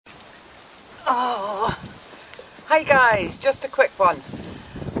Oh, hi guys, just a quick one.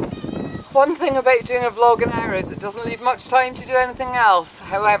 One thing about doing a vlog now is it doesn't leave much time to do anything else.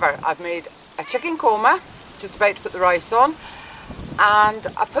 However, I've made a chicken korma, just about to put the rice on, and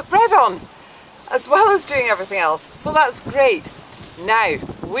I put bread on, as well as doing everything else. So that's great. Now,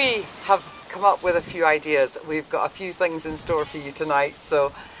 we have come up with a few ideas. We've got a few things in store for you tonight,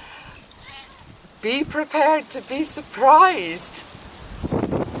 so be prepared to be surprised.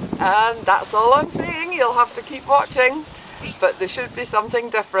 And that's all I'm saying. You'll have to keep watching, but there should be something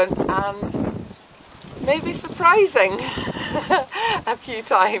different and maybe surprising a few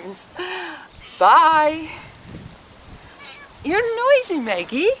times. Bye. You're noisy,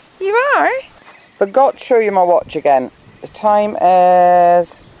 Maggie. You are. Forgot to show you my watch again. The time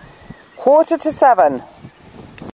is 7:15.